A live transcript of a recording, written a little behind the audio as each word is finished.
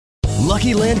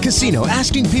Lucky Land Casino,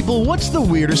 asking people, what's the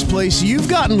weirdest place you've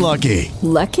gotten lucky?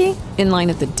 Lucky? In line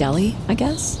at the deli, I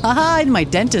guess? Aha, in my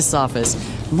dentist's office.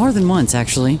 More than once,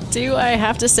 actually. Do I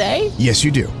have to say? Yes,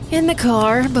 you do. In the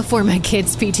car before my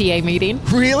kids' PTA meeting.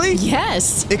 Really?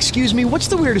 Yes. Excuse me, what's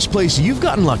the weirdest place you've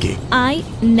gotten lucky? I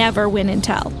never win and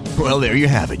tell. Well, there you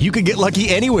have it. You can get lucky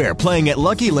anywhere, playing at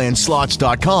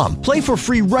LuckyLandSlots.com. Play for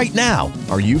free right now.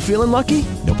 Are you feeling lucky?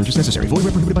 No purchase necessary. Void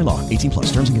where prohibited by law. 18+.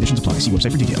 Terms and conditions apply. See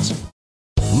website for details.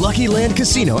 Lucky Land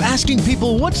Casino, asking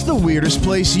people, what's the weirdest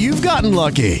place you've gotten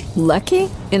lucky? Lucky?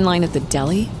 In line at the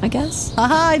deli, I guess?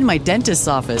 Aha, in my dentist's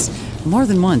office. More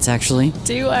than once, actually.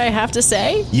 Do I have to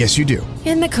say? Yes, you do.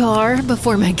 In the car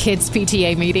before my kids'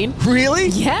 PTA meeting. Really?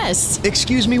 Yes.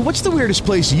 Excuse me, what's the weirdest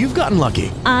place you've gotten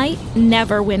lucky? I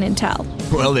never win and tell.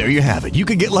 Well, there you have it. You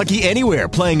can get lucky anywhere,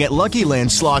 playing at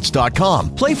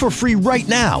LuckyLandSlots.com. Play for free right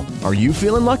now. Are you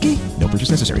feeling lucky? No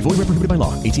purchase necessary. Void where prohibited by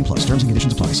law. 18+. Terms and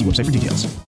conditions apply. See website for details.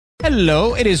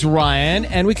 Hello, it is Ryan,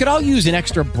 and we could all use an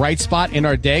extra bright spot in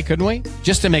our day, couldn't we?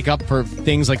 Just to make up for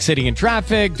things like sitting in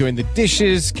traffic, doing the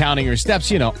dishes, counting your steps,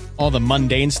 you know, all the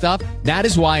mundane stuff. That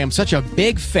is why I'm such a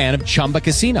big fan of Chumba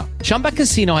Casino. Chumba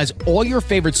Casino has all your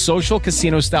favorite social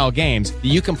casino-style games that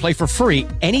you can play for free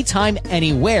anytime,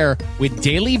 anywhere with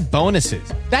daily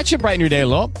bonuses. That should brighten your day a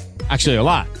little. Actually, a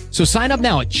lot. So sign up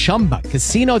now at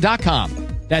ChumbaCasino.com.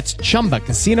 That's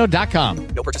ChumbaCasino.com.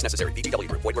 No purchase necessary. VGW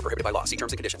Group. Void where prohibited by law. See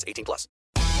terms and conditions. 18+.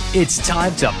 It's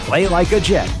time to play like a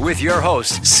Jet with your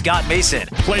host, Scott Mason.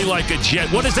 Play like a Jet.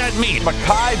 What does that mean?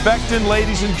 Mekhi Becton,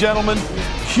 ladies and gentlemen.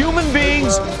 Human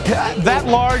beings that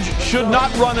large should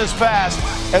not run as fast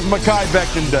as Mekhi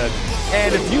Becton did.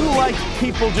 And if you like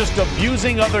people just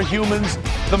abusing other humans,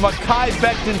 the Mekhi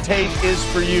Becton tape is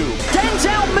for you.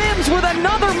 Denzel Mims with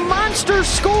another monster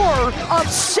score of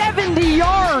 70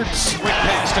 yards. Quick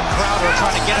pass to Crowder,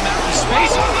 trying to get him out of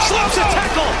space. Slips a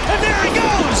tackle, and there he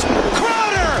goes!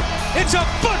 Crowder! It's a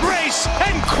foot race,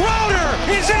 and Crowder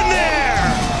is in there!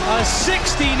 A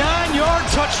 69-yard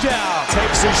touchdown.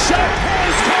 Takes a shot.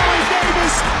 Here's Corey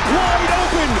Davis, wide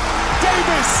open.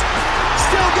 Davis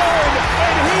still going,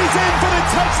 and he's in for the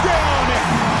touchdown.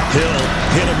 Hill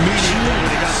hit immediately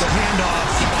when he got the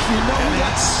handoff. You know and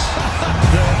that's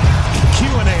the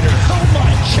Q-inator. Oh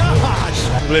my gosh!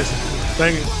 Listen,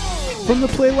 thank you. From the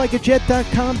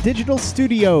PlayLikeAJet.com digital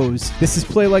studios, this is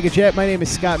Play Like a Jet. My name is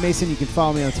Scott Mason. You can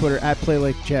follow me on Twitter at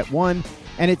PlayLikeJet1.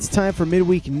 And it's time for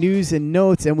midweek news and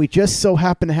notes. And we just so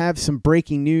happen to have some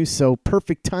breaking news, so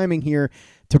perfect timing here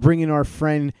to bring in our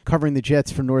friend covering the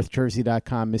Jets for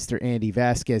NorthJersey.com, Mr. Andy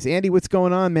Vasquez. Andy, what's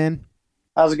going on, man?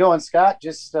 How's it going, Scott?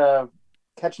 Just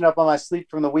catching up on my sleep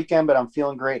from the weekend, but I'm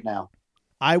feeling great now.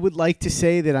 I would like to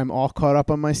say that I'm all caught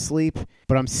up on my sleep,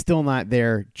 but I'm still not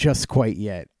there just quite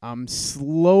yet. I'm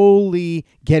slowly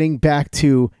getting back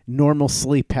to normal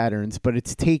sleep patterns, but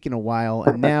it's taken a while.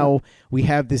 And now we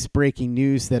have this breaking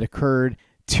news that occurred.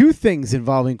 Two things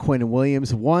involving Quinnen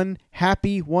Williams. One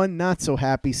happy, one not so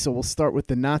happy. So we'll start with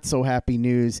the not so happy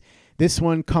news. This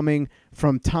one coming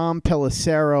from Tom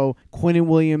Pelissero. Quinnen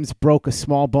Williams broke a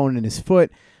small bone in his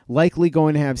foot, likely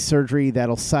going to have surgery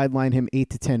that'll sideline him 8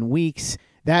 to 10 weeks.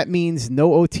 That means no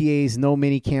OTAs, no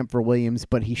minicamp for Williams,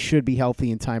 but he should be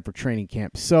healthy in time for training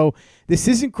camp. So this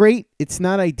isn't great. It's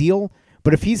not ideal.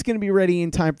 But if he's going to be ready in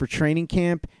time for training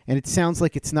camp, and it sounds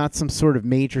like it's not some sort of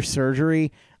major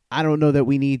surgery, I don't know that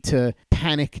we need to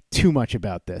panic too much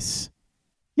about this.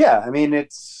 Yeah, I mean,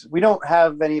 we don't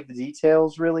have any of the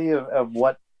details really of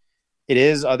what it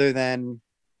is other than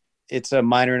it's a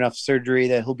minor enough surgery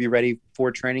that he'll be ready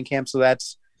for training camp. So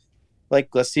that's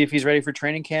let's see if he's ready for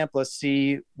training camp. Let's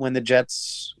see when the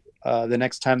Jets, the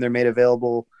next time they're made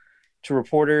available to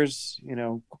reporters,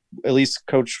 at least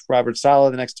Coach Robert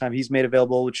Saleh, the next time he's made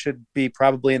available, which should be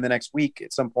probably in the next week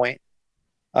at some point.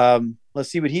 Let's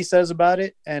see what he says about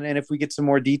it. And if we get some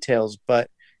more details, but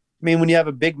I mean, when you have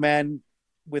a big man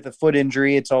with a foot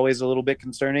injury, it's always a little bit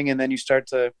concerning. And then you start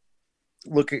to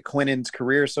look at Quinnen's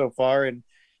career so far. And,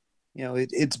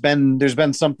 there's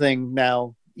been something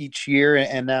now each year,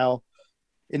 and now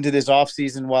into this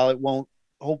offseason, while it won't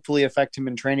hopefully affect him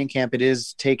in training camp, it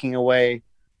is taking away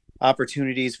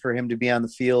opportunities for him to be on the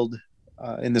field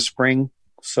in the spring.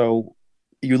 So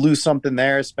you lose something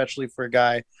there, especially for a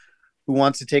guy who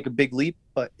wants to take a big leap,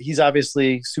 but he's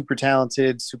obviously super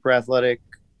talented, super athletic,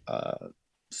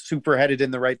 super headed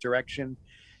in the right direction.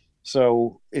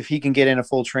 So if he can get in a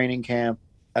full training camp,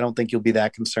 I don't think you'll be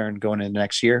that concerned going into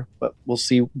next year, but we'll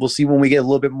see. We'll see when we get a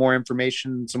little bit more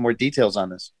information, some more details on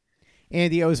this.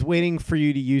 Andy, I was waiting for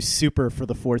you to use super for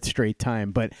the fourth straight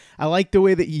time, but I like the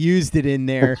way that you used it in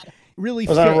there. really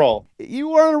was fit. on a roll. You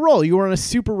were on a roll. You were on a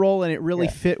super roll, and it really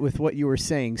fit with what you were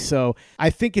saying. So I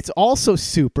think it's also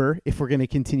super, if we're going to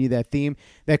continue that theme,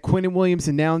 that Quinnen Williams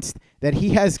announced that he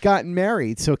has gotten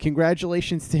married. So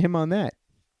congratulations to him on that.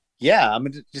 Yeah,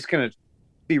 I'm just going to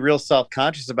be real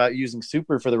self-conscious about using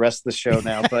super for the rest of the show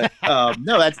now. But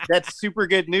no, that's super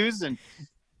good news, and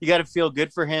you got to feel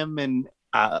good for him. And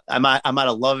I'm not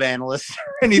a love analyst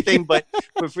or anything, but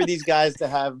for these guys to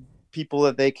have people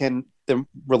that they can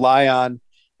rely on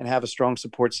and have a strong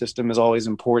support system is always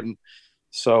important.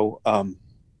 So,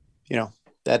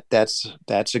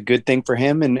 that's a good thing for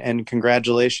him, and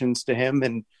congratulations to him,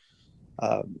 and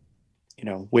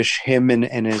wish him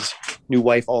and his new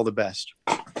wife all the best.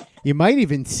 You might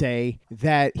even say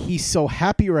that he's so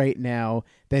happy right now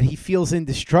that he feels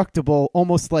indestructible,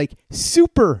 almost like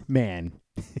Superman.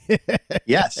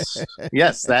 Yes,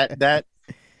 that,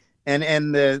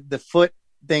 and the foot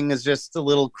thing is just a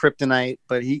little kryptonite,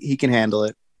 but he can handle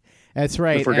it. That's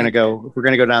right. If we're gonna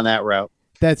go down that route.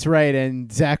 That's right,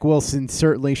 and Zach Wilson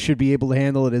certainly should be able to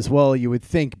handle it as well, you would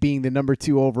think, being the number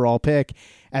 2 overall pick.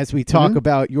 As we talk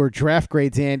about your draft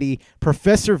grades, Andy,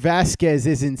 Professor Vasquez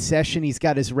is in session. He's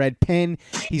got his red pen.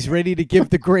 He's ready to give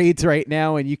the grades right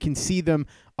now, and you can see them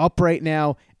up right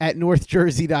now at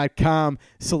northjersey.com.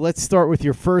 So let's start with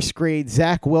your first grade,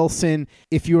 Zach Wilson.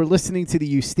 If you were listening to the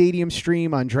U Stadium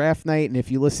stream on draft night, and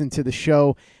if you listened to the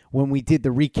show when we did the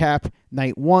recap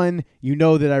night 1, you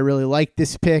know that I really liked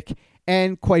this pick.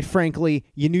 And quite frankly,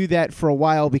 you knew that for a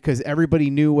while because everybody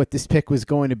knew what this pick was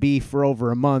going to be for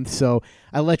over a month. So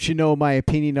I let you know my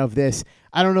opinion of this.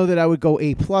 I don't know that I would go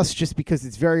A+ just because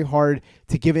it's very hard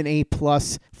to give an A+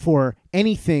 for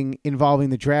anything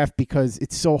involving the draft because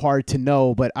it's so hard to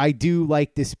know. But I do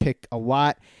like this pick a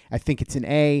lot. I think it's an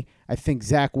A. I think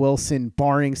Zach Wilson,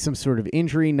 barring some sort of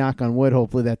injury, knock on wood,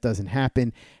 hopefully that doesn't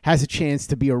happen, has a chance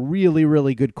to be a really,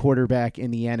 really good quarterback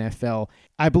in the NFL.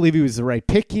 I believe he was the right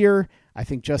pick here. I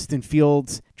think Justin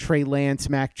Fields, Trey Lance,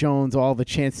 Mac Jones, all have a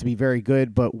chance to be very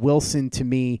good, but Wilson, to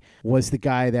me, was the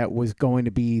guy that was going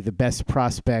to be the best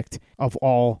prospect of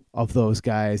all of those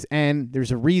guys. And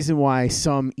there's a reason why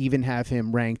some even have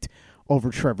him ranked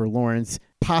over Trevor Lawrence,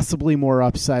 possibly more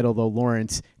upside, although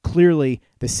Lawrence clearly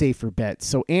the safer bet.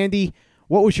 So, Andy,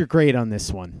 what was your grade on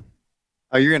this one?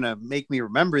 Oh, you're going to make me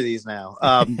remember these now.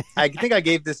 I think I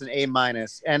gave this an A-,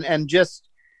 and just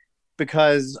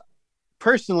because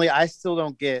personally, I still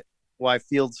don't get why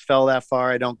Fields fell that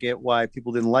far. I don't get why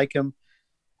people didn't like him.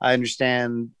 I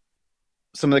understand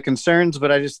some of the concerns,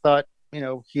 but I just thought,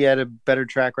 he had a better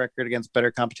track record against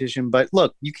better competition. But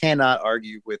look, you cannot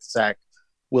argue with Zach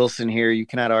Wilson here. You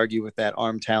cannot argue with that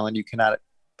arm talent. You cannot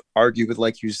argue with,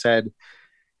 like you said,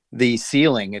 the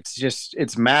ceiling.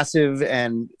 It's massive,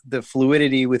 and the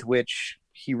fluidity with which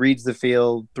he reads the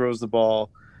field, throws the ball,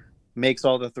 makes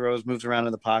all the throws, moves around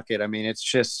in the pocket. I mean,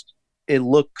 it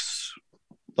looks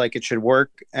like it should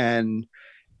work, and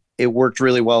it worked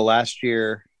really well last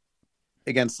year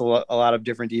against a lot of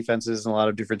different defenses and a lot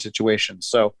of different situations.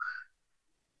 So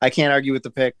I can't argue with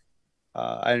the pick.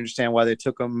 I understand why they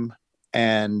took him,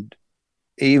 and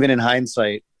even in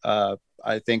hindsight, I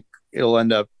think it'll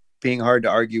end up being hard to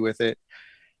argue with it.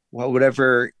 Well,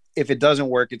 whatever, if it doesn't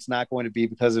work, it's not going to be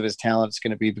because of his talent. It's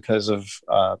going to be because of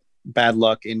bad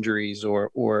luck, injuries,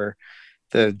 or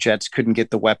the Jets couldn't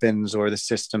get the weapons or the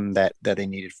system that they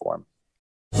needed for him.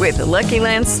 With the Lucky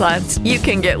Land Slots, you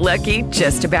can get lucky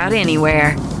just about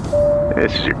anywhere.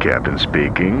 This is your captain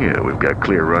speaking. We've got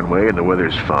clear runway and the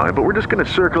weather's fine, but we're just going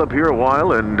to circle up here a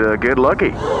while and get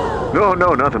lucky. No,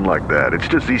 nothing like that. It's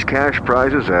just these cash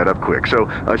prizes add up quick. So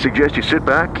I suggest you sit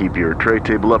back, keep your tray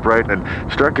table upright, and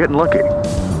start getting lucky.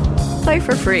 Play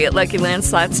for free at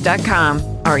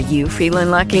LuckyLandSlots.com. Are you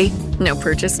feeling lucky? No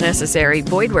purchase necessary.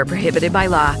 Void where prohibited by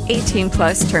law.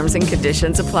 18+ terms and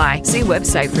conditions apply. See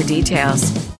website for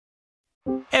details.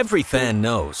 Every fan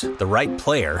knows the right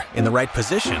player in the right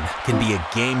position can be a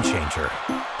game changer.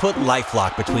 Put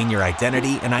LifeLock between your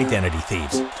identity and identity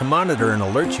thieves to monitor and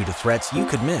alert you to threats you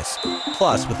could miss.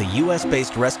 Plus, with a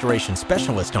U.S.-based restoration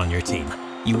specialist on your team,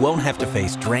 you won't have to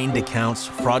face drained accounts,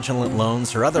 fraudulent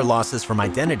loans, or other losses from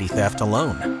identity theft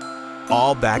alone.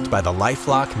 All backed by the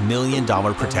LifeLock $1 Million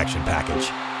Protection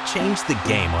Package. Change the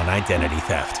game on identity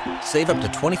theft. Save up to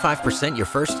 25% your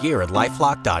first year at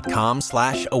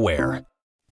LifeLock.com/aware.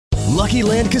 Lucky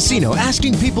Land Casino,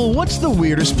 asking people, what's the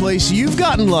weirdest place you've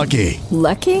gotten lucky?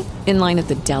 Lucky? In line at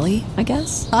the deli, I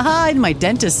guess? Aha, in my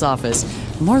dentist's office.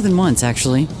 More than once,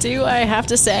 actually. Do I have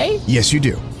to say? Yes, you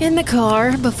do. In the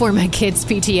car before my kids'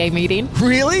 PTA meeting.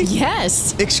 Really?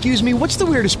 Yes. Excuse me, what's the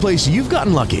weirdest place you've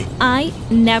gotten lucky? I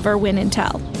never win and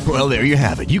tell. Well, there you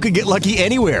have it. You can get lucky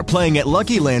anywhere, playing at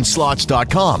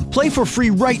LuckyLandSlots.com. Play for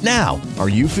free right now. Are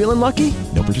you feeling lucky?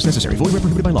 No purchase necessary. Void where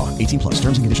prohibited by law. 18+.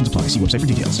 Terms and conditions apply. See website for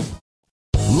details.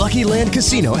 Lucky Land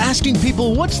Casino, asking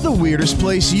people, what's the weirdest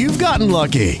place you've gotten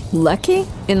lucky? Lucky?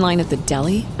 In line at the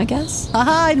deli, I guess?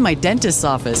 Aha, in my dentist's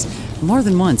office. More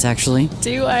than once, actually.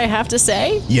 Do I have to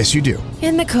say? Yes, you do.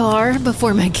 In the car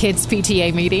before my kids'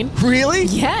 PTA meeting. Really?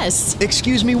 Yes.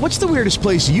 Excuse me, what's the weirdest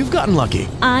place you've gotten lucky?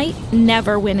 I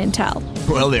never win and tell.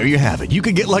 Well, there you have it. You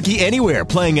can get lucky anywhere,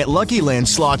 playing at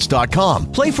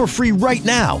LuckyLandSlots.com. Play for free right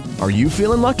now. Are you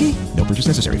feeling lucky? No purchase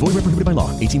necessary. Void where prohibited by law.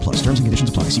 18+. Terms and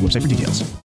conditions apply. See website for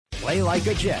details. Play like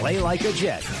a Jet. Play like a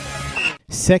Jet.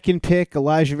 Second pick,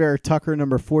 Elijah Vera Tucker,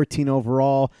 number 14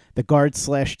 overall, the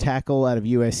guard/tackle out of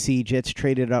USC. Jets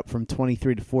traded up from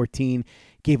 23 to 14,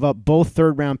 gave up both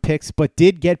third-round picks, but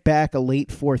did get back a late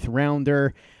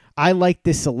fourth-rounder. I like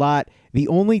this a lot. The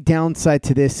only downside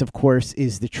to this, of course,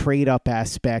 is the trade-up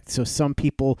aspect. So some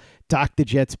people dock the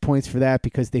Jets points for that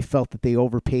because they felt that they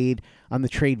overpaid on the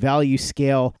trade value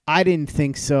scale. I didn't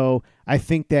think so. I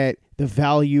think that the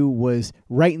value was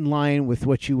right in line with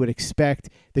what you would expect.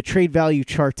 The trade value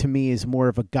chart to me is more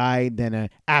of a guide than an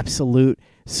absolute.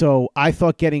 So I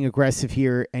thought getting aggressive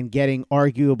here and getting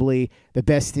arguably the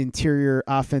best interior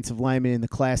offensive lineman in the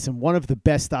class and one of the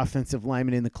best offensive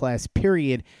linemen in the class,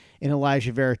 period, in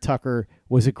Elijah Vera Tucker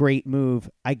was a great move.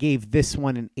 I gave this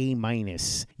one an A-.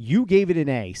 You gave it an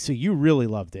A, so you really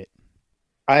loved it.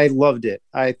 I loved it.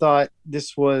 I thought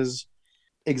this was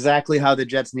exactly how the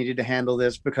Jets needed to handle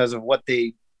this because of what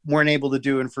they weren't able to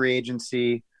do in free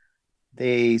agency.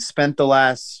 They spent the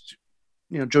last,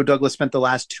 Joe Douglas spent the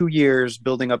last 2 years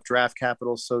building up draft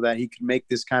capital so that he could make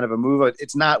this kind of a move.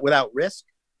 It's not without risk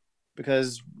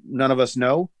because none of us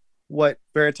know what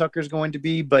Vera Tucker is going to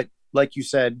be. But like you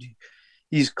said,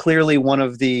 he's clearly one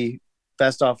of the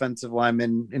best offensive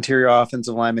linemen, interior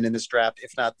offensive linemen in this draft,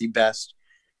 if not the best.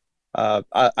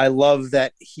 I love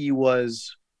that he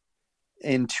was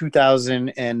in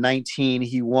 2019.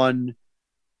 He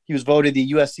was voted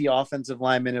the USC Offensive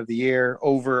Lineman of the Year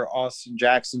over Austin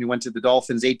Jackson, who went to the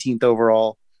Dolphins 18th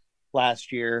overall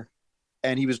last year.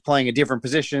 And he was playing a different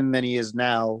position than he is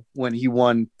now when he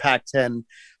won Pac-10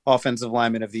 Offensive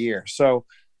Lineman of the Year. So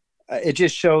it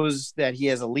just shows that he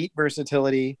has elite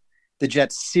versatility. The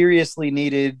Jets seriously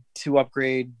needed to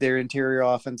upgrade their interior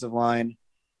offensive line.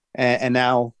 And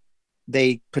now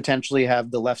they potentially have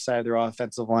the left side of their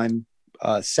offensive line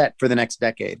set for the next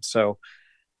decade. So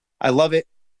I love it.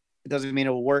 It doesn't mean it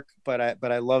will work, but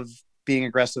I love being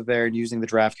aggressive there and using the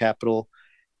draft capital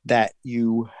that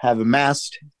you have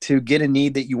amassed to get a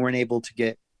need that you weren't able to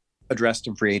get addressed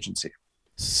in free agency.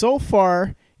 So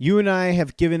far, you and I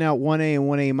have given out 1A and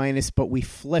 1A-, but we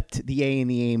flipped the A and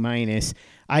the A-.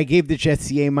 I gave the Jets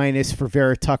the A- for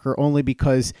Vera Tucker only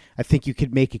because I think you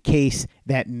could make a case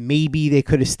that maybe they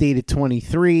could have stayed at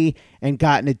 23 and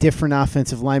gotten a different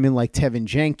offensive lineman like Tevin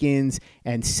Jenkins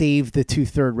and saved the 2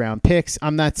 third-round picks.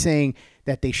 I'm not saying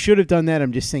that they should have done that.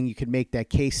 I'm just saying you could make that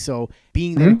case. So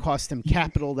being there cost them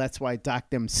capital. That's why I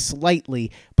docked them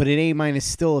slightly, but an A-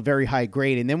 still a very high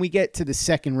grade. And then we get to the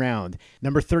second round,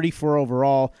 number 34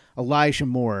 overall, Elijah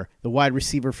Moore, the wide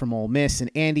receiver from Ole Miss. And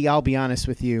Andy, I'll be honest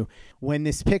with you, when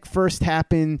this pick first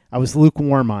happened, I was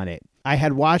lukewarm on it. I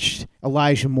had watched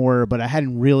Elijah Moore, but I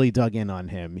hadn't really dug in on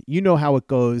him. You know how it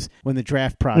goes when the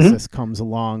draft process comes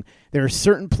along. There are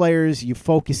certain players you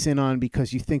focus in on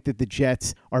because you think that the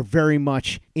Jets are very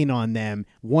much in on them.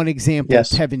 One example,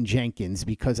 Tevin Jenkins,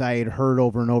 because I had heard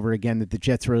over and over again that the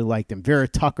Jets really liked him. Vera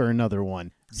Tucker, another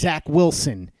one. Zach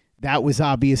Wilson, that was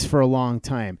obvious for a long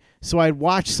time. So I'd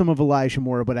watched some of Elijah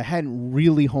Moore, but I hadn't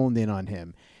really honed in on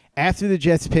him. After the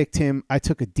Jets picked him, I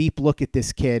took a deep look at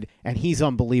this kid, and he's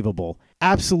unbelievable.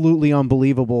 Absolutely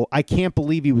unbelievable. I can't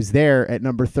believe he was there at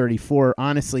number 34.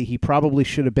 Honestly, he probably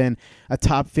should have been a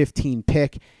top 15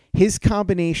 pick. His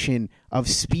combination of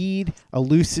speed,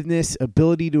 elusiveness,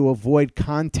 ability to avoid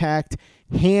contact,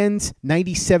 hands,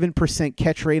 97%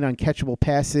 catch rate on catchable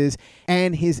passes,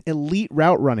 and his elite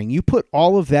route running. You put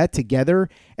all of that together,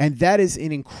 and that is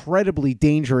an incredibly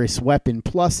dangerous weapon,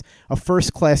 plus a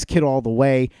first-class kid all the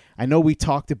way. I know we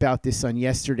talked about this on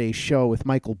yesterday's show with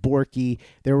Michael Borky.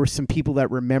 There were some people that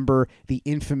remember the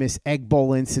infamous Egg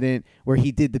Bowl incident where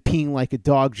he did the peeing like a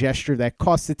dog gesture that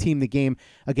cost the team the game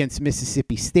against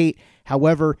Mississippi State.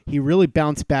 However, he really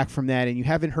bounced back from that, and you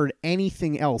haven't heard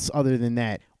anything else other than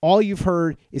that All you've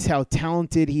heard is how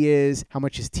talented he is, how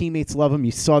much his teammates love him.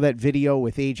 You saw that video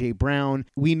with A.J. Brown.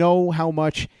 We know how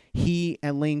much he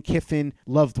and Lane Kiffin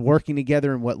loved working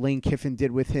together and what Lane Kiffin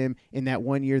did with him in that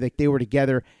 1 year that they were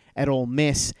together at Ole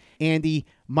Miss. Andy,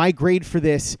 my grade for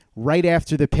this right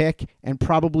after the pick and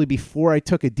probably before I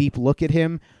took a deep look at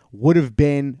him would have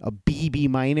been a B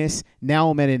minus.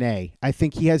 Now I'm at an A. I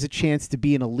think he has a chance to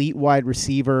be an elite wide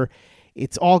receiver.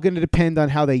 It's all going to depend on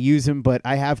how they use him, but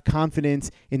I have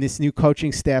confidence in this new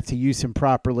coaching staff to use him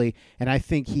properly, and I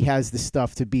think he has the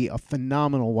stuff to be a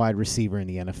phenomenal wide receiver in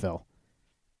the NFL.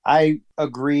 I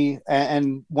agree.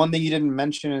 And one thing you didn't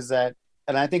mention is that,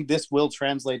 and I think this will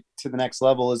translate to the next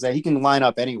level, is that he can line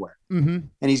up anywhere. Mm-hmm.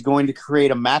 And he's going to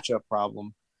create a matchup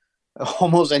problem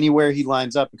almost anywhere he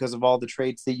lines up because of all the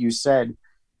traits that you said.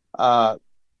 I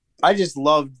just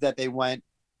loved that they went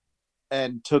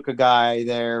and took a guy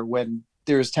there when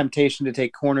there was temptation to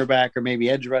take cornerback or maybe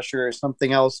edge rusher or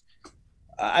something else.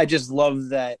 I just love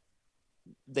that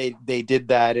they did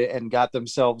that and got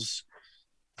themselves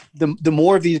the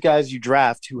more of these guys you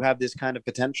draft who have this kind of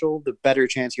potential, the better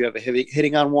chance you have of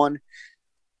hitting on one.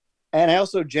 And I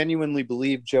also genuinely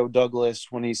believe Joe Douglas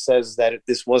when he says that if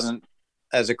this wasn't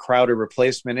as a Crowder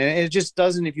replacement, and it just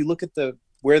doesn't, if you look at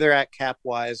where they're at cap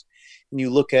wise and you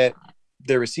look at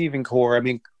their receiving core, I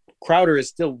mean, Crowder is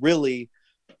still really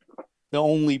the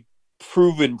only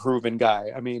proven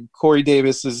guy. I mean, Corey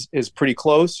Davis is pretty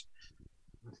close,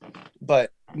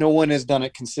 but no one has done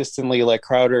it consistently like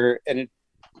Crowder. And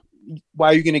why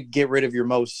are you going to get rid of your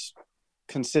most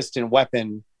consistent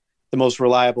weapon, the most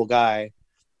reliable guy,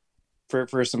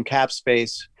 for some cap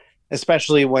space,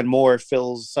 especially when Moore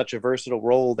fills such a versatile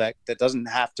role that doesn't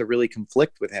have to really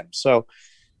conflict with him. So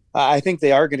I think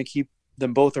they are going to keep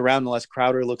them both around unless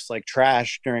Crowder looks like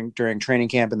trash during training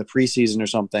camp in the preseason or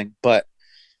something. But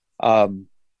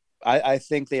I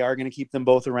think they are going to keep them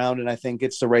both around, and I think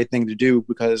it's the right thing to do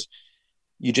because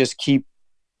you just keep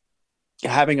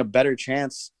having a better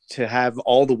chance to have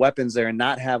all the weapons there and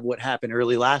not have what happened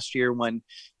early last year when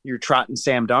you're trotting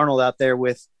Sam Darnold out there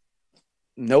with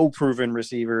no proven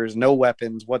receivers, no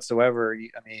weapons whatsoever.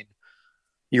 I mean,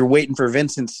 you're waiting for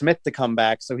Vincent Smith to come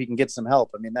back so he can get some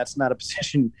help. I mean, that's not a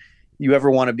position you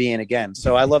ever want to be in again.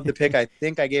 So I love the pick. I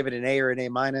think I gave it an A or an A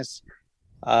minus.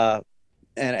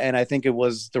 And I think it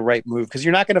was the right move because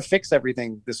you're not going to fix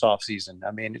everything this offseason.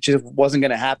 I mean, it just wasn't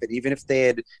going to happen. Even if they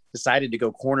had decided to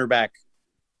go cornerback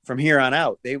from here on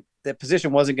out, that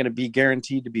position wasn't going to be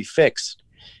guaranteed to be fixed.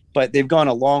 But they've gone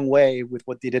a long way with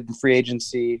what they did in free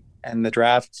agency and the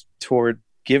draft toward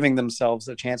giving themselves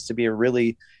a chance to be a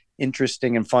really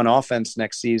interesting and fun offense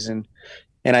next season.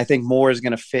 And I think Moore is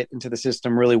going to fit into the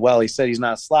system really well. He said he's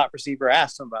not a slot receiver. I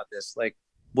asked him about this. Like,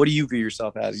 what do you view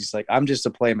yourself as? He's like, I'm just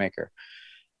a playmaker.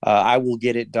 I will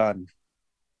get it done.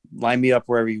 Line me up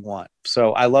wherever you want.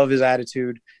 So I love his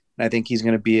attitude, and I think he's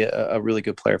going to be a really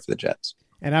good player for the Jets.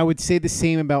 And I would say the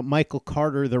same about Michael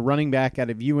Carter, the running back out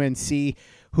of UNC,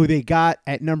 who they got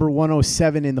at number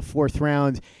 107 in the fourth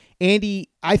round. Andy,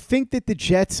 I think that the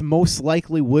Jets most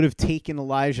likely would have taken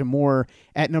Elijah Moore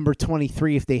at number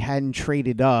 23 if they hadn't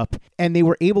traded up, and they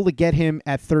were able to get him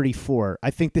at 34.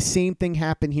 I think the same thing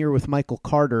happened here with Michael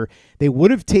Carter. They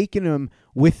would have taken him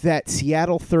with that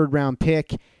Seattle third-round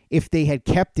pick if they had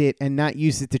kept it and not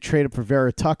used it to trade up for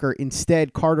Vera Tucker.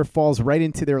 Instead, Carter falls right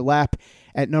into their lap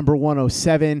at number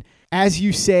 107. As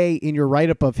you say in your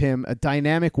write-up of him, a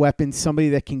dynamic weapon, somebody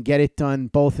that can get it done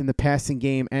both in the passing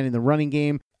game and in the running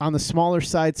game. On the smaller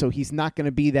side, so he's not going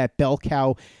to be that bell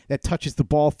cow that touches the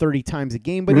ball 30 times a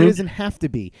game, but he doesn't have to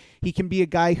be. He can be a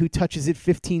guy who touches it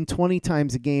 15, 20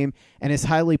 times a game and is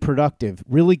highly productive.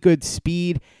 Really good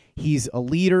speed. He's a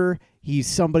leader. He's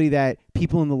somebody that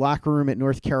people in the locker room at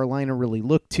North Carolina really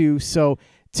look to. So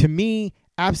to me,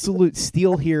 absolute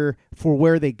steal here for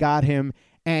where they got him.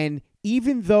 And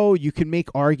even though you can make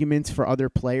arguments for other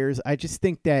players, I just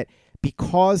think that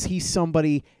because he's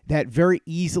somebody that very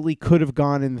easily could have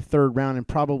gone in the third round and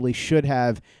probably should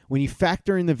have, when you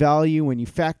factor in the value, when you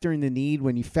factor in the need,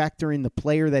 when you factor in the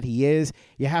player that he is,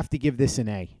 you have to give this an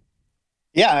A.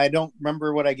 Yeah, I don't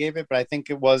remember what I gave it, but I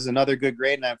think it was another good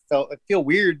grade. And I feel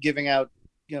weird giving out,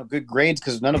 good grades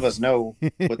because none of us know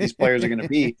what these players are going to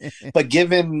be. But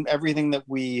given everything that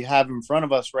we have in front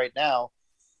of us right now,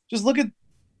 just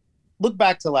look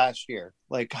back to last year.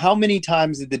 Like, how many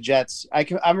times did the Jets?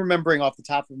 I'm remembering off the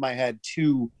top of my head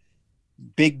 2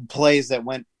 big plays that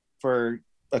went for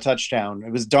a touchdown.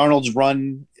 It was Darnold's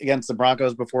run against the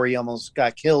Broncos before he almost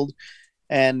got killed,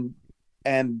 and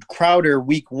Crowder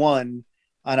week 1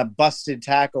 on a busted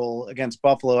tackle against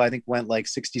Buffalo, I think went like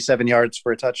 67 yards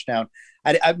for a touchdown.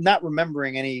 I'm not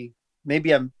remembering any.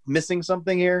 Maybe I'm missing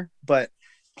something here, but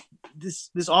this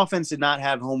offense did not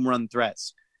have home run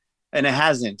threats, and it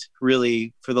hasn't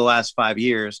really for the last 5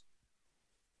 years.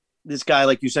 This guy,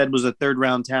 like you said, was a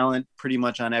third-round talent pretty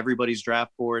much on everybody's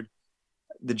draft board.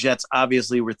 The Jets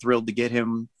obviously were thrilled to get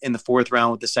him in the 4th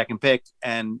round with the 2nd pick,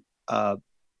 and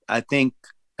I think,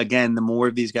 again, the more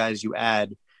of these guys you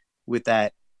add with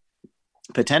that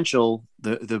potential,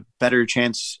 the better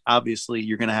chance, obviously,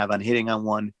 you're going to have on hitting on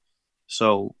one.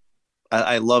 So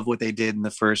I love what they did in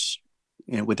the first,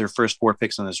 with their first 4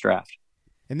 picks in this draft.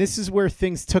 And this is where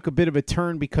things took a bit of a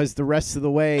turn because the rest of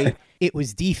the way it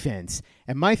was defense.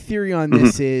 And my theory on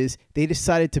this is they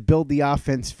decided to build the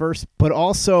offense first, but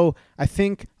also I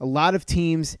think a lot of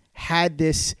teams had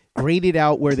this graded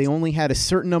out where they only had a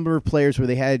certain number of players where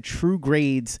they had true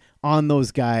grades on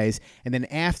those guys. And then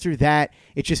after that,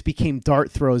 it just became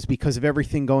dart throws because of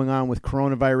everything going on with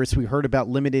coronavirus. We heard about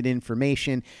limited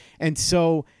information. And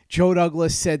so Joe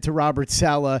Douglas said to Robert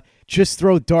Saleh, just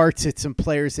throw darts at some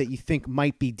players that you think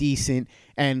might be decent,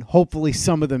 and hopefully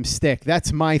some of them stick.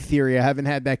 That's my theory. I haven't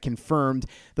had that confirmed.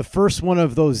 The first one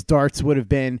of those darts would have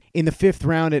been in the 5th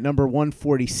round at number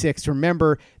 146.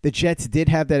 Remember, the Jets did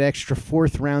have that extra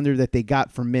 4th rounder that they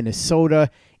got from Minnesota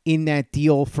in that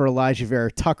deal for Elijah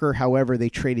Vera Tucker. However, they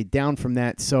traded down from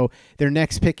that. So their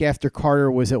next pick after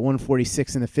Carter was at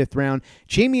 146 in the 5th round.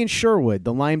 Jamian Sherwood,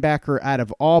 the linebacker out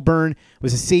of Auburn,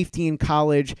 was a safety in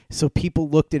college. So people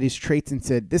looked at his traits and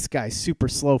said, this guy's super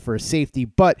slow for a safety,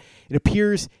 but it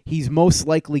appears he's most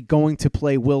likely going to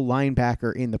play will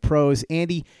linebacker in the pros.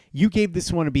 Andy, you gave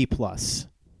this one a B+.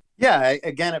 Yeah,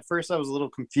 again, at first I was a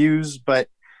little confused, but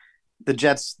the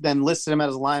Jets then listed him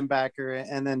as a linebacker,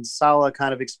 and then Saleh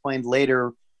kind of explained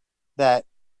later that,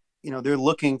 they're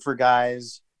looking for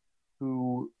guys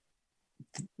who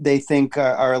they think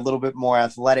are a little bit more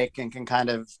athletic and can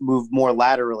kind of move more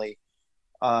laterally.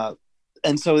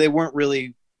 And so they weren't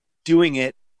really doing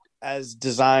it as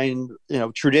designed,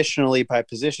 traditionally by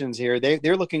positions here.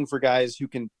 They're looking for guys who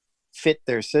can fit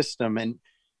their system. And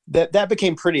that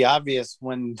became pretty obvious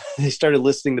when they started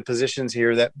listing the positions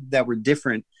here that were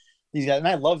different. These guys, and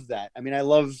I love that. I mean, I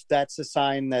love that's a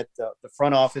sign that the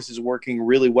front office is working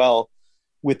really well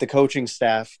with the coaching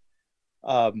staff.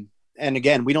 And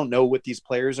again, we don't know what these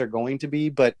players are going to be,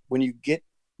 but when you get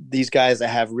these guys that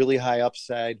have really high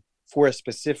upside for a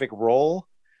specific role,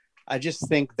 I just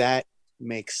think that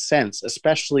makes sense,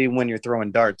 especially when you're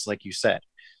throwing darts, like you said.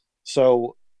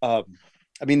 So,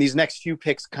 these next few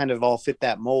picks kind of all fit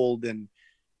that mold, and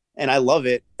I love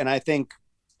it. And I think,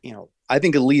 I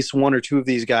think at least one or two of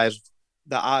these guys,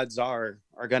 the odds are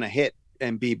going to hit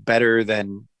and be better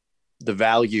than the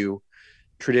value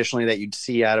traditionally that you'd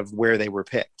see out of where they were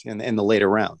picked in the later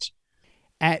rounds.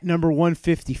 At number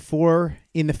 154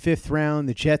 in the 5th round,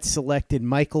 the Jets selected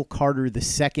Michael Carter II,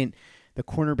 the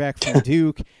cornerback from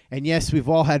Duke. And yes, we've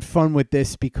all had fun with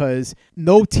this because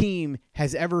no team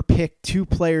has ever picked 2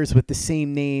 players with the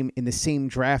same name in the same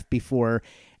draft before.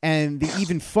 And the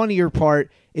even funnier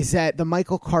part is that the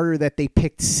Michael Carter that they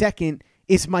picked second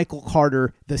is Michael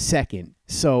Carter II.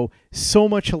 So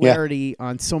much hilarity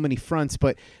on so many fronts.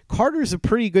 But Carter's a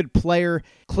pretty good player.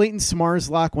 Clayton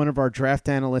Smarslock, one of our draft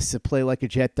analysts at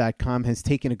PlayLikeAJet.com, has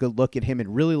taken a good look at him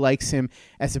and really likes him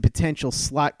as a potential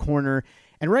slot corner.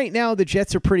 And right now, the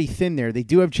Jets are pretty thin there. They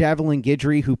do have Javelin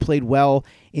Guidry, who played well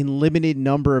in limited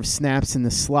number of snaps in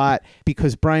the slot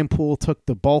because Brian Poole took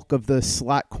the bulk of the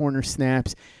slot corner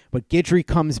snaps. But Guidry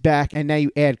comes back, and now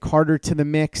you add Carter to the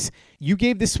mix. You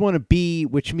gave this one a B,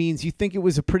 which means you think it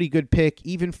was a pretty good pick,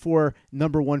 even for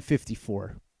number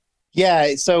 154.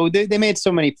 Yeah, so they made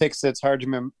so many picks that it's hard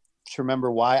to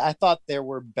remember why. I thought there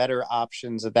were better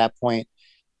options at that point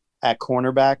at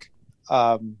cornerback.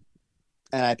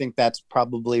 And I think that's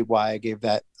probably why I gave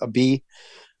that a B.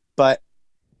 But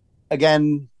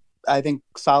again, I think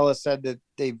Saleh said that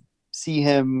they see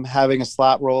him having a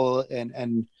slot role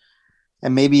and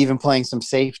maybe even playing some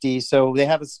safety. So they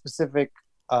have a specific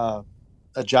a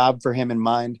job for him in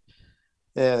mind,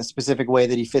 a specific way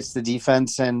that he fits the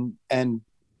defense. And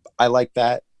I like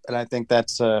that. And I think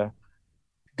that's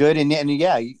good. And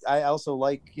yeah, I also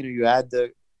like, you add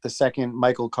the second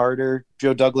Michael Carter.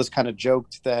 Joe Douglas kind of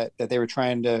joked that they were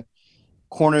trying to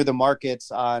corner the markets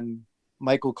on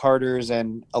Michael Carter's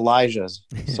and Elijah's.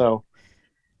 So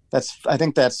I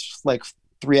think that's like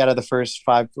 3 out of the first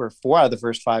 5 or 4 out of the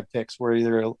first 5 picks were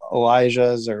either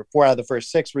Elijah's, or 4 out of the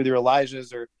first 6 were either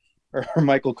Elijah's or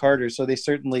Michael Carter. So they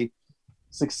certainly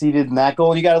succeeded in that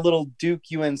goal. And you got a little Duke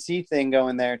UNC thing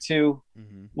going there too,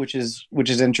 which is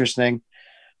interesting.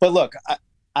 But look,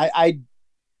 I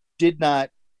did not.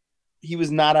 He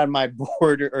was not on my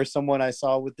board or someone I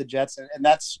saw with the Jets, and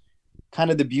that's kind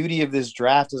of the beauty of this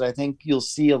draft is I think you'll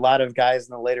see a lot of guys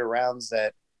in the later rounds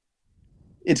that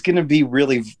it's going to be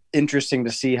really interesting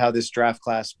to see how this draft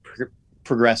class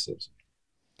progresses.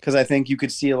 Because I think you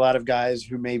could see a lot of guys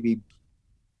who maybe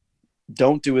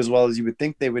don't do as well as you would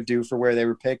think they would do for where they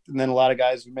were picked. And then a lot of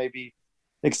guys who maybe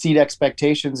exceed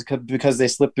expectations because they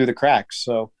slip through the cracks.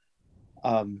 So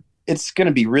it's going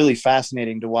to be really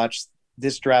fascinating to watch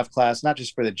this draft class, not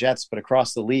just for the Jets, but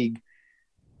across the league,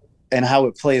 and how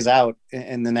it plays out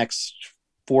in the next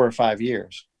 4 or 5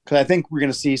 years. Because I think we're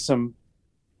going to see some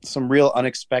real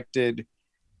unexpected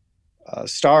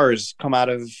stars come out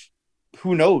of,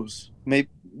 who knows,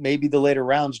 maybe the later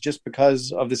rounds, just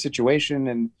because of the situation.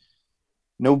 And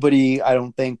nobody, I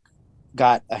don't think,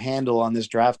 got a handle on this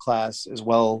draft class as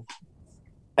well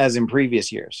as in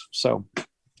previous years. So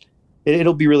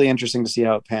it'll be really interesting to see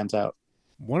how it pans out.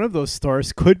 One of those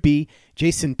stars could be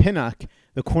Jason Pinnock,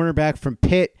 the cornerback from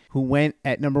Pitt, who went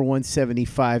at number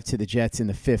 175 to the Jets in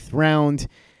the 5th round.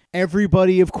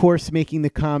 Everybody, of course, making the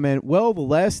comment, well, the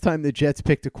last time the Jets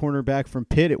picked a cornerback from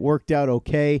Pitt, it worked out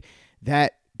okay.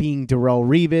 That being Darrelle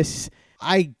Revis.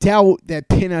 I doubt that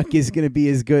Pinnock is going to be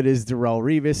as good as Darrelle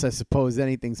Revis. I suppose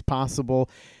anything's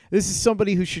possible. This is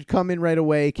somebody who should come in right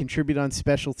away, contribute on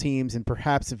special teams, and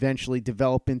perhaps eventually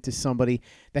develop into somebody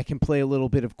that can play a little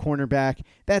bit of cornerback.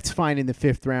 That's fine in the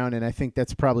 5th round, and I think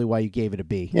that's probably why you gave it a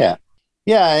B. Yeah.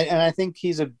 Yeah, and I think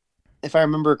if I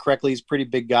remember correctly, he's a pretty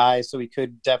big guy, so he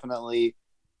could definitely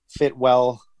fit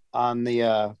well on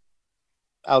the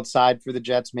outside for the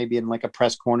Jets, maybe in like a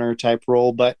press corner type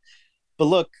role. But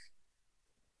look,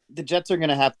 the Jets are going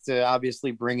to have to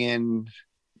obviously bring in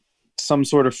some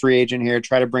sort of free agent here,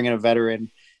 try to bring in a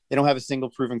veteran. They don't have a single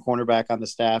proven cornerback on the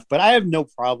staff, but I have no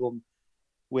problem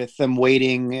with them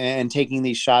waiting and taking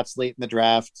these shots late in the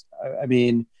draft. I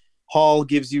mean, Hall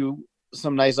gives you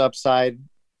some nice upside.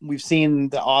 We've seen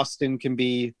that Austin can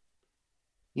be,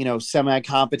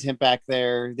 semi-competent back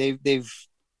there. The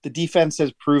defense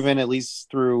has proven, at least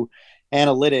through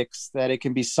analytics, that it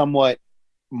can be somewhat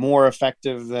more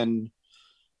effective than,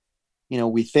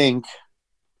 we think,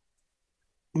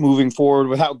 moving forward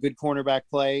without good cornerback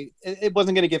play. It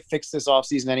wasn't going to get fixed this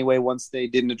offseason anyway, once they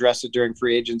didn't address it during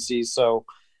free agency. So,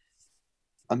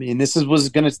 I mean, this is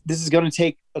going to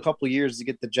take a couple of years to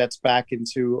get the Jets back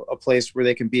into a place where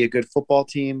they can be a good football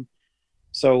team.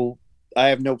 So I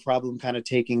have no problem kind of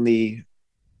taking the,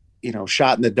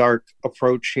 shot in the dark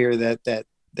approach here that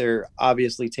they're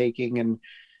obviously taking. And,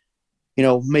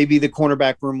 maybe the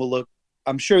cornerback room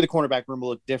I'm sure the cornerback room will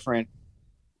look different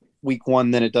week 1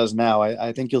 than it does now.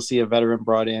 I think you'll see a veteran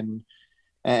brought in,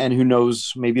 and who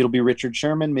knows, maybe it'll be Richard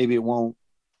Sherman, maybe it won't.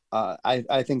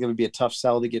 I think it would be a tough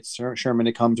sell to get Sherman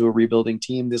to come to a rebuilding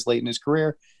team this late in his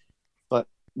career, but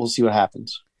we'll see what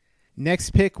happens. Next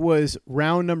pick was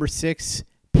round number 6,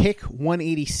 pick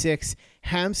 186,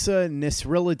 Hamza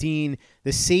Nasrulladein,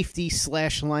 the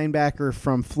safety/linebacker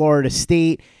from Florida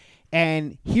State.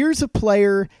 And here's a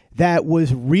player that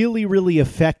was really, really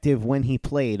effective when he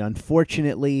played.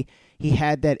 Unfortunately, he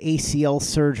had that ACL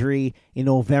surgery in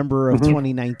November of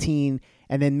 2019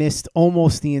 and then missed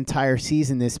almost the entire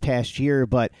season this past year,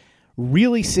 but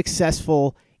really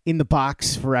successful in the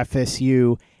box for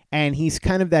FSU. And he's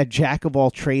kind of that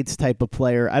jack-of-all-trades type of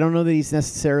player. I don't know that he's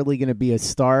necessarily going to be a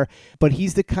star, but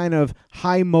he's the kind of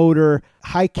high-motor,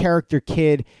 high-character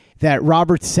kid that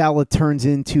Robert Saleh turns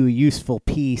into a useful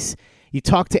piece. You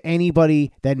talk to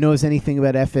anybody that knows anything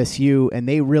about FSU, and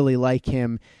they really like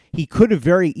him. He could have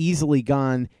very easily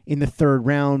gone in the 3rd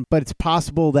round, but it's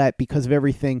possible that because of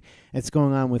everything that's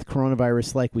going on with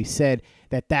coronavirus, like we said,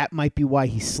 that might be why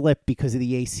he slipped, because of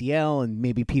the ACL, and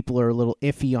maybe people are a little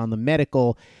iffy on the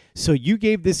medical. So you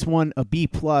gave this one a B+.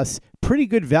 Pretty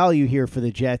good value here for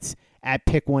the Jets at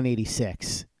pick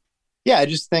 186. Yeah, I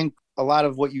just think a lot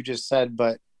of what you just said,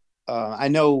 but I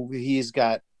know he's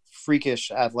got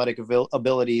freakish athletic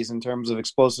abilities in terms of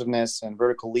explosiveness and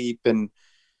vertical leap and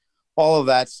all of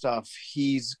that stuff.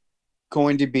 He's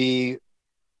going to be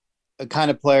a kind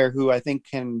of player who I think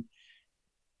can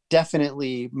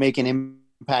definitely make an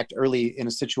impact early in a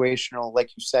situational,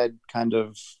 like you said, kind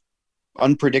of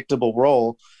unpredictable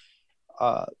role.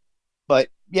 But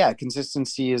yeah,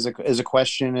 consistency is a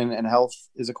question, and health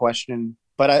is a question.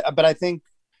 But I think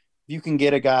you can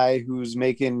get a guy who's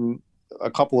making a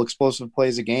couple explosive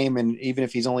plays a game, and even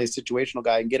if he's only a situational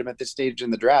guy, and get him at this stage in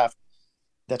the draft,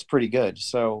 that's pretty good.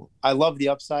 So I love the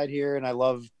upside here, and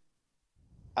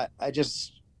I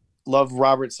just love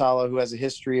Robert Saleh, who has a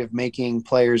history of making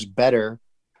players better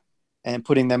and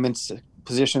putting them in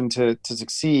position to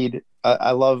succeed.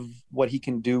 I love what he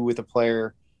can do with a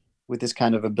player with this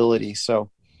kind of ability. So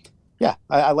yeah,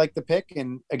 I like the pick.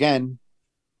 And again,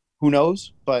 who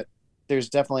knows? But there's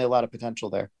definitely a lot of potential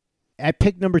there. At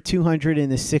pick number 200 in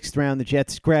the 6th round, the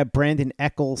Jets grabbed Brandon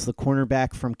Echols, the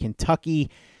cornerback from Kentucky.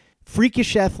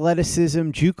 Freakish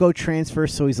athleticism, JUCO transfer,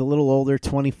 so he's a little older,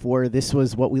 24. This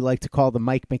was what we like to call the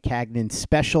Mike McCagnon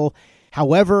special.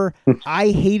 However, I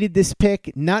hated this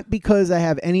pick, not because I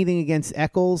have anything against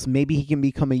Echols. Maybe he can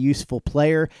become a useful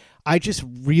player. I just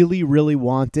really, really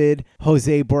wanted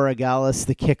Jose Borregales,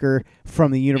 the kicker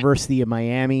from the University of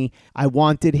Miami. I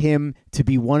wanted him to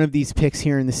be one of these picks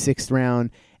here in the 6th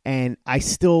round, and I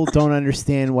still don't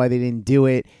understand why they didn't do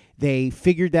it. They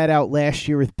figured that out last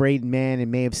year with Braden Mann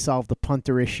and may have solved the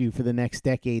punter issue for the next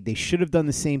decade. They should have done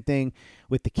the same thing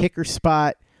with the kicker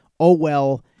spot. Oh,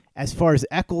 well. As far as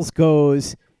Echols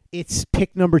goes, it's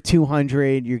pick number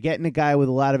 200. You're getting a guy with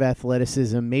a lot of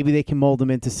athleticism. Maybe they can mold him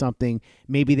into something.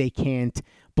 Maybe they can't.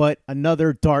 But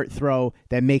another dart throw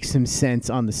that makes some sense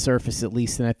on the surface at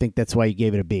least, and I think that's why you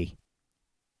gave it a B.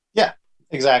 Yeah,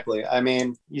 exactly. I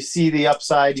mean, you see the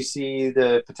upside. You see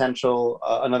the potential,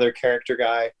 another character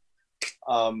guy.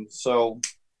 And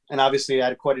obviously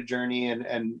had quite a journey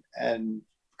and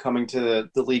coming to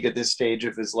the league at this stage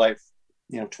of his life,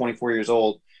 24 years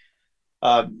old.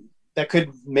 That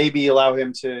could maybe allow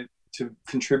him to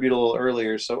contribute a little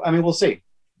earlier. So, I mean, we'll see,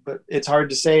 but it's hard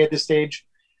to say at this stage.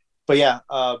 But yeah,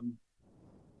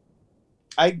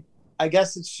 I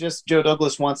guess it's just Joe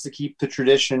Douglas wants to keep the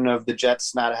tradition of the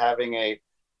Jets not having a,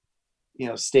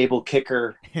 stable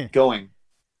kicker going.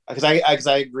 Because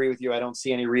I agree with you. I don't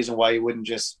see any reason why you wouldn't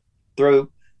just throw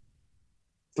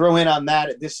in on that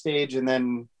at this stage. And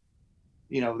then,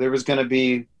 there was going to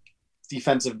be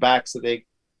defensive backs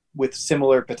with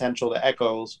similar potential to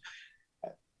Echols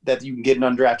that you can get an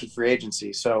undrafted free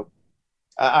agency. So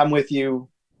I'm with you.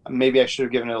 Maybe I should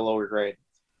have given it a lower grade.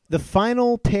 The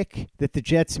final pick that the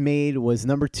Jets made was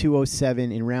number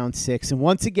 207 in round 6. And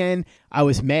once again, I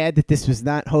was mad that this was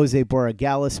not Jose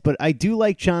Borregales, but I do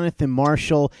like Jonathan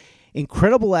Marshall.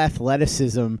 Incredible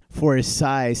athleticism for his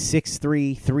size,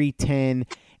 6'3", 310.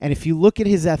 And if you look at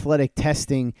his athletic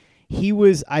testing, he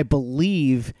was, I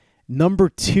believe, number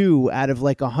 2 out of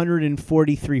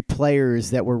 143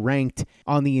 players that were ranked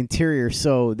on the interior.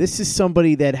 So this is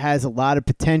somebody that has a lot of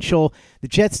potential. The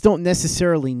Jets don't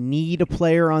necessarily need a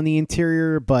player on the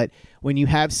interior, but when you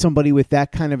have somebody with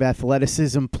that kind of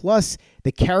athleticism, plus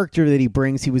the character that he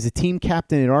brings, he was a team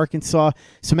captain at Arkansas,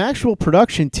 some actual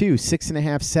production too,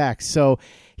 6.5 sacks. So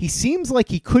he seems like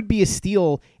he could be a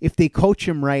steal if they coach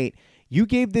him right. You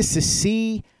gave this a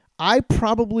C. I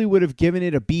probably would have given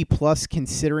it a B+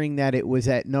 considering that it was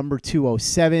at number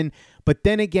 207. But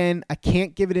then again, I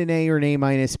can't give it an A or an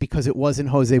A- because it wasn't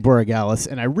Jose Borregales,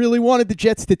 and I really wanted the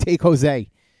Jets to take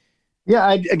Jose. Yeah,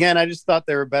 I just thought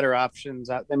there were better options.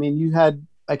 I mean,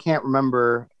 I can't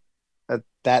remember at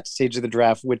that stage of the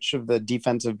draft which of the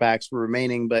defensive backs were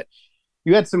remaining, but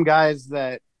you had some guys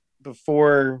that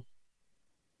before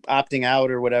opting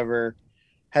out or whatever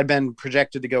had been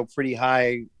projected to go pretty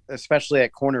high, especially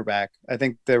at cornerback. I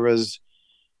think there were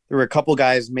a couple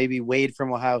guys, maybe Wade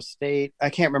from Ohio State. I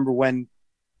can't remember when,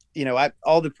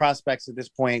 all the prospects at this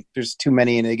point, there's too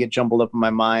many and they get jumbled up in my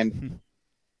mind.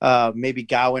 Maybe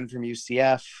Gowan from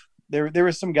UCF. There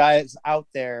were some guys out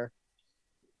there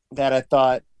that I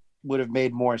thought would have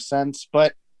made more sense,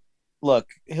 but look,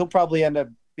 he'll probably end up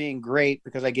being great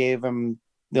because I gave him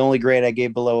the only grade I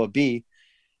gave below a B.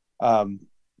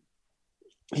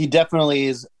 He definitely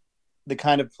is the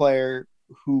kind of player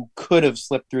who could have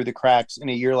slipped through the cracks in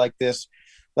a year like this,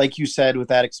 like you said, with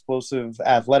that explosive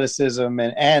athleticism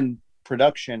and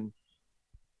production.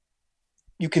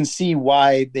 You can see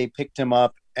why they picked him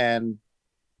up and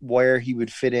where he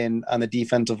would fit in on the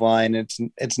defensive line.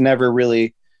 It's never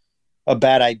really a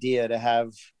bad idea to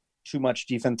have too much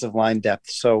defensive line depth.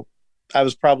 So I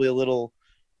was probably a little,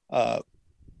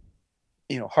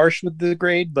 harsh with the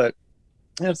grade, but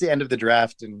it's the end of the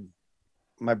draft and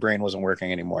my brain wasn't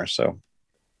working anymore. So,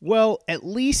 well, at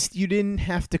least you didn't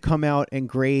have to come out and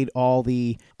grade all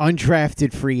the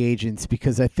undrafted free agents,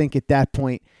 because I think at that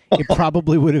point it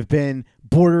probably would have been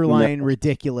borderline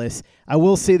ridiculous. I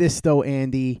will say this though,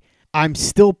 Andy, I'm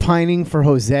still pining for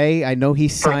Jose. I know he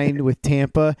signed with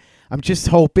Tampa. I'm just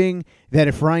hoping that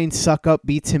if Ryan Suckup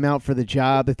beats him out for the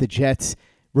job, that the Jets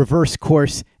reverse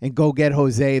course and go get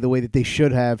Jose the way that they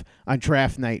should have on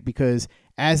draft night, because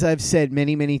as I've said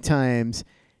many, many times,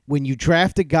 when you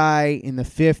draft a guy in the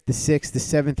 5th, the 6th, the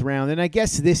 7th round, and I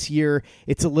guess this year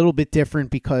it's a little bit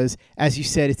different because, as you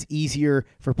said, it's easier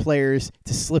for players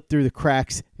to slip through the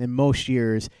cracks than most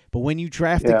years. But when you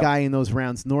draft a guy in those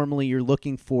rounds, normally you're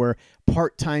looking for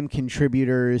part-time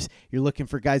contributors. You're looking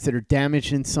for guys that are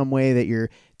damaged in some way that you're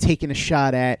taking a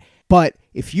shot at. But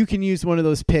if you can use one of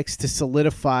those picks to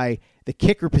solidify the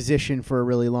kicker position for a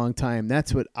really long time,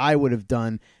 that's what I would have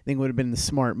done. I think it would have been the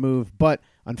smart move. But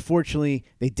unfortunately,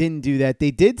 they didn't do that.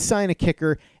 They did sign a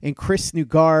kicker in Chris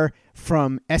Nugar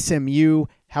from SMU.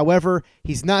 However,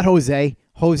 he's not Jose.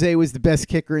 Jose was the best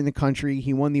kicker in the country.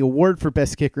 He won the award for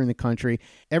best kicker in the country.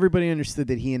 Everybody understood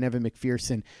that he and Evan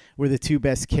McPherson were the two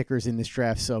best kickers in this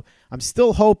draft. So I'm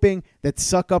still hoping that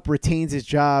Suckup retains his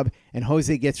job and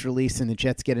Jose gets released and the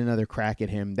Jets get another crack at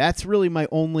him. That's really my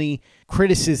only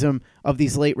criticism of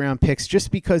these late round picks,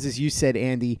 just because, as you said,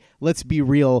 Andy, let's be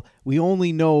real. We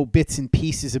only know bits and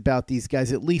pieces about these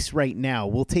guys, at least right now.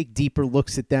 We'll take deeper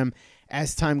looks at them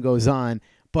as time goes on.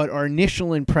 But our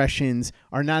initial impressions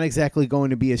are not exactly going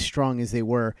to be as strong as they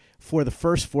were for the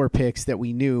first 4 picks that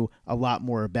we knew a lot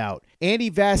more about. Andy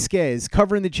Vasquez,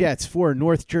 covering the Jets for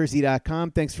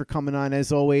NorthJersey.com. Thanks for coming on,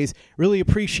 as always. Really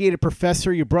appreciate it,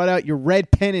 Professor. You brought out your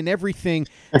red pen and everything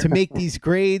to make these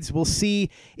grades. We'll see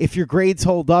if your grades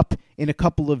hold up in a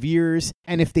couple of years.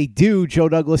 And if they do, Joe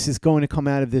Douglas is going to come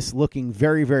out of this looking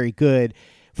very, very good.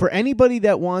 For anybody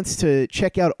that wants to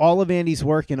check out all of Andy's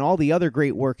work and all the other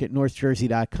great work at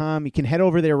NorthJersey.com, you can head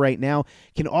over there right now.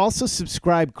 You can also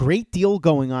subscribe. Great deal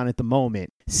going on at the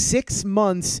moment. 6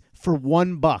 months for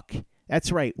 $1. That's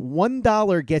right.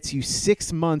 $1 gets you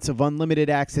 6 months of unlimited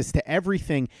access to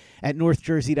everything at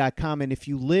NorthJersey.com. And if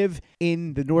you live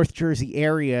in the North Jersey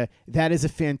area, that is a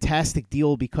fantastic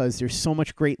deal because there's so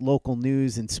much great local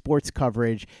news and sports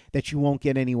coverage that you won't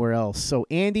get anywhere else. So,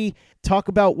 Andy, talk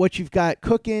about what you've got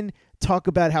cooking, talk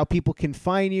about how people can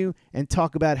find you, and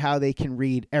talk about how they can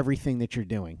read everything that you're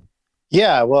doing.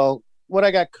 Yeah, well, what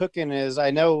I got cooking is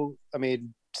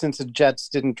since the Jets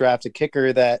didn't draft a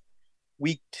kicker, that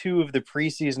week 2 of the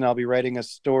preseason, I'll be writing a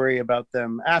story about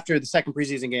them. After the second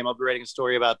preseason game, I'll be writing a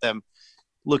story about them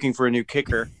looking for a new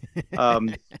kicker.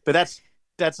 But that's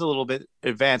a little bit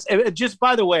advanced. And just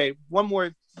by the way, one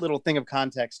more little thing of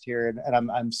context here,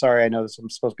 and I'm sorry, I know I'm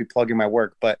supposed to be plugging my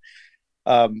work, but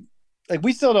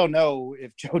we still don't know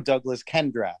if Joe Douglas can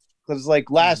draft, because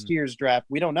last year's draft,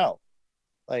 we don't know.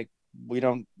 We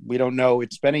don't know.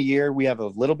 It's been a year. We have a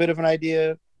little bit of an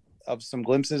idea of some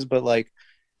glimpses, but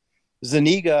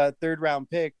Zuniga, 3rd round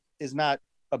pick, is not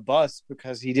a bust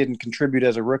because he didn't contribute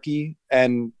as a rookie,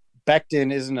 and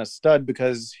Becton isn't a stud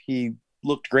because he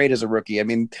looked great as a rookie.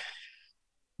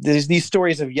 These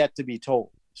stories have yet to be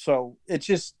told. So this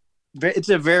is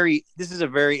a very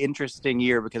interesting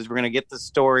year because we're going to get the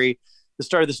start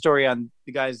of the story on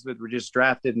the guys that were just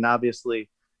drafted, and obviously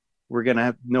we're going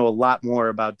to know a lot more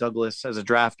about Douglas as a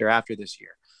drafter after this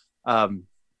year.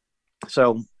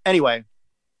 So anyway,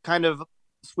 kind of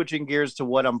switching gears to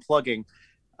what I'm plugging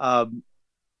on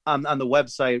the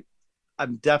website,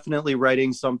 I'm definitely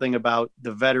writing something about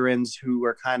the veterans who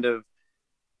are kind of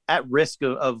at risk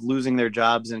of losing their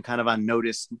jobs and kind of on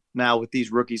notice now with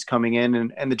these rookies coming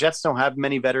in. And the Jets don't have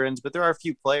many veterans, but there are a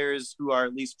few players who are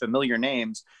at least familiar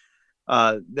names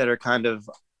that are kind of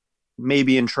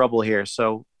maybe in trouble here.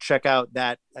 So check out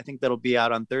that. I think that'll be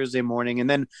out on Thursday morning. And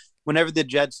then whenever the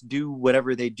Jets do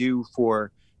whatever they do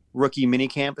for rookie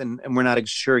minicamp, and we're not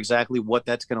sure exactly what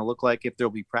that's going to look like, if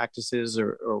there'll be practices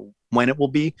or when it will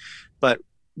be, but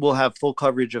we'll have full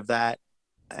coverage of that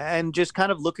and just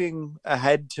kind of looking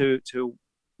ahead to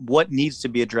what needs to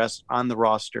be addressed on the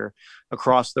roster,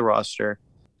 across the roster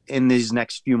in these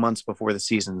next few months before the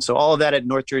season. So all of that at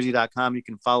NorthJersey.com. You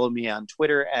can follow me on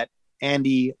Twitter at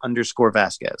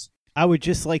Andy_Vasquez. I would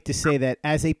just like to say that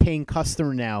as a paying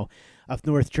customer now of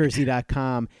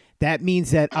NorthJersey.com, that means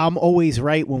that I'm always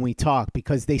right when we talk,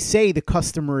 because they say the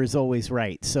customer is always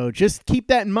right. So just keep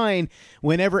that in mind.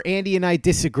 Whenever Andy and I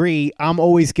disagree, I'm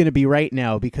always going to be right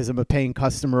now because I'm a paying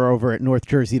customer over at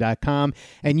NorthJersey.com.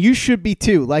 And you should be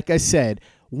too. Like I said,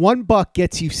 $1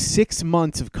 gets you 6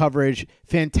 months of coverage.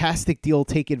 Fantastic deal.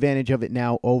 Take advantage of it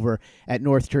now over at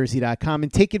NorthJersey.com,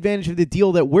 and take advantage of the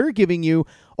deal that we're giving you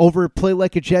over at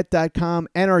PlayLikeAJet.com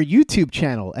and our YouTube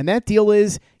channel. And that deal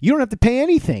is you don't have to pay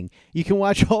anything. You can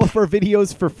watch all of our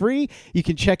videos for free. You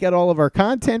can check out all of our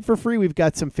content for free. We've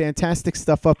got some fantastic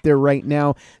stuff up there right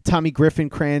now. Tommy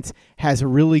Griffinkrantz has a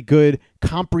really good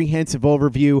comprehensive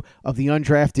overview of the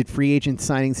undrafted free agent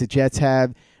signings the Jets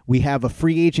have. We have a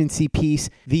free agency piece,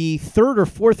 the 3rd or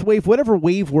 4th wave, whatever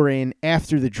wave we're in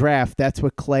after the draft. That's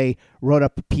what Clay wrote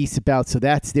up a piece about. So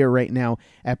that's there right now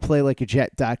at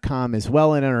PlayLikeAJet.com as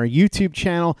well. And on our YouTube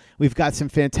channel, we've got some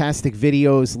fantastic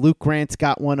videos. Luke Grant's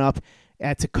got one up.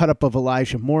 That's a cut-up of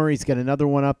Elijah Moore. He's got another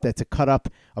one up that's a cut-up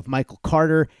of Michael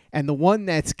Carter. And the one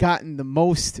that's gotten the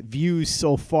most views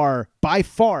so far, by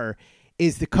far,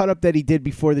 is the cut-up that he did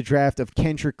before the draft of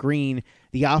Kendrick Green,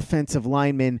 the offensive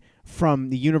lineman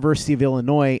from the University of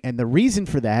Illinois. And the reason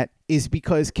for that is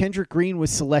because Kendrick Green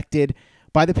was selected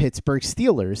by the Pittsburgh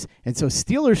Steelers. And so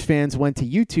Steelers fans went to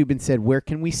YouTube and said, where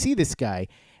can we see this guy?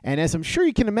 And as I'm sure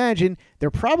you can imagine,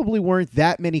 there probably weren't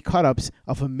that many cut-ups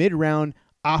of a mid-round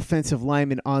offensive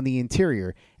lineman on the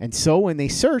interior. And so when they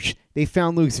searched, they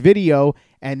found Luke's video,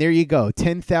 and there you go,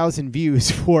 10,000 views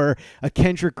for a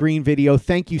Kendrick Green video.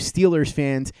 Thank you, Steelers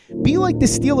fans. Be like the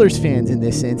Steelers fans in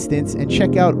this instance and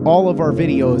check out all of our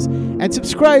videos and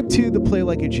subscribe to the Play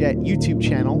Like a Jet YouTube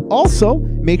channel. Also,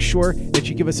 make sure that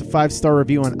you give us a 5-star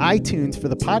review on iTunes for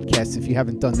the podcast if you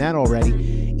haven't done that already.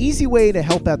 Easy way to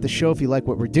help out the show if you like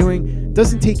what we're doing.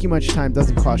 Doesn't take you much time,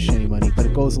 doesn't cost you any money, but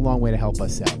it goes a long way to help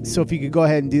us out. So if you could go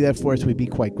ahead and do that for us, we'd be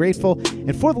quite grateful.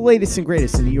 And for the latest and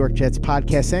greatest in New York Jets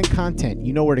podcasts and content,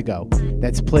 you know where to go.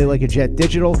 That's Play Like a Jet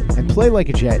Digital and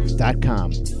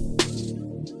PlayLikeAJet.com.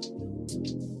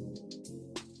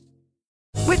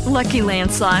 With Lucky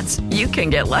Land Slots, you can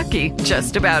get lucky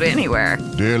just about anywhere.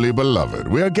 Dearly beloved,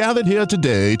 we are gathered here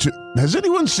today to... Has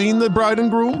anyone seen the bride and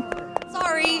groom?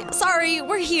 Sorry,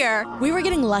 we're here. We were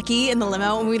getting lucky in the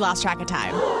limo and we lost track of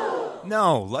time.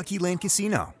 No, Lucky Land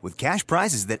Casino, with cash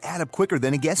prizes that add up quicker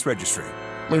than a guest registry.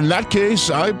 In that case,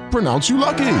 I pronounce you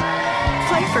lucky.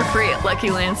 Play for free at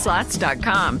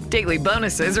LuckyLandSlots.com. Daily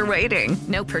bonuses are waiting.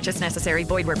 No purchase necessary.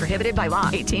 Void where prohibited by law.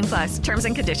 18+. Terms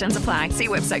and conditions apply. See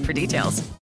website for details.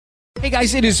 Hey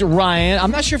guys, it is Ryan.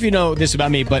 I'm not sure if you know this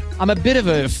about me, but I'm a bit of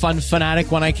a fun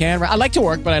fanatic when I can. I like to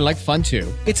work, but I like fun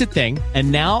too. It's a thing. And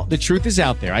now the truth is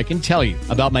out there. I can tell you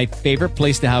about my favorite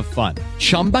place to have fun.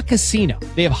 Chumba Casino.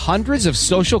 They have hundreds of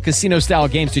social casino style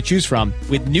games to choose from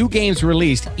with new games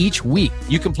released each week.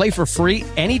 You can play for free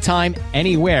anytime,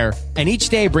 anywhere. And each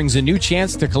day brings a new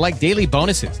chance to collect daily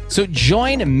bonuses. So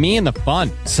join me in the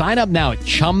fun. Sign up now at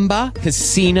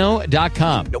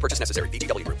ChumbaCasino.com. No purchase necessary.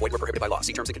 VGW. Void where prohibited by law.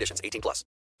 See terms and conditions. 18+.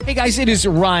 Hey guys, it is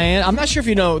Ryan. I'm not sure if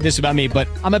you know this about me, but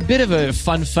I'm a bit of a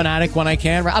fun fanatic when I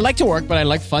can. I like to work, but I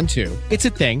like fun too. It's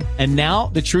a thing. And now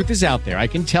the truth is out there. I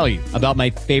can tell you about my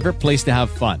favorite place to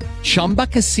have fun. Chumba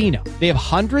Casino. They have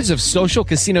hundreds of social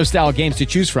casino style games to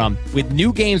choose from with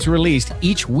new games released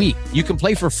each week. You can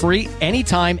play for free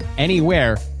anytime,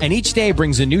 anywhere. And each day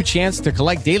brings a new chance to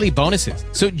collect daily bonuses.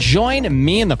 So join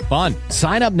me in the fun.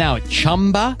 Sign up now at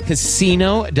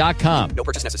ChumbaCasino.com. No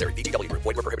purchase necessary. VGW. Void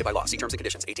where prohibited by law. See terms and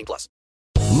conditions. 18+.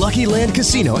 Lucky Land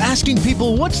Casino, asking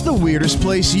people, what's the weirdest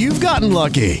place you've gotten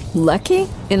lucky? Lucky?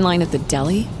 In line at the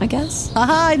deli, I guess?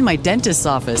 Aha, in my dentist's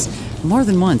office. More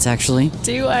than once, actually.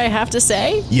 Do I have to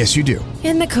say? Yes, you do.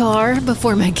 In the car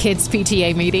before my kids'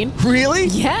 PTA meeting. Really?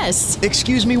 Yes.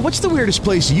 Excuse me, what's the weirdest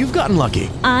place you've gotten lucky?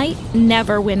 I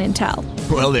never win and tell.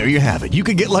 Well, there you have it. You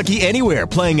can get lucky anywhere,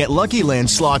 playing at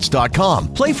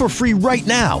LuckyLandSlots.com. Play for free right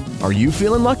now. Are you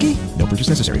feeling lucky? No purchase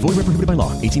necessary. Void where prohibited by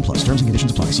law. 18+. Terms and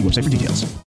conditions apply. See website for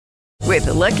details. With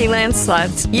the Lucky Land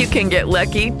Slots, you can get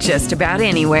lucky just about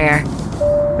anywhere.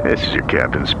 This is your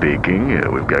captain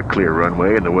speaking. We've got clear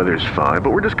runway and the weather's fine,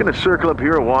 but we're just going to circle up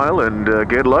here a while and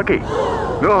get lucky.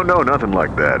 No, nothing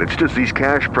like that. It's just these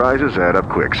cash prizes add up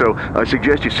quick. So I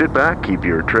suggest you sit back, keep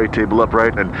your tray table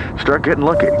upright, and start getting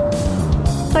lucky.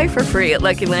 Play for free at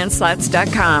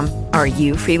LuckyLandSlots.com. Are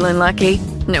you feeling lucky?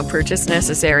 No purchase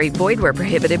necessary. Void where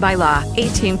prohibited by law.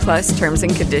 18+ terms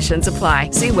and conditions apply.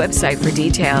 See website for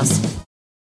details.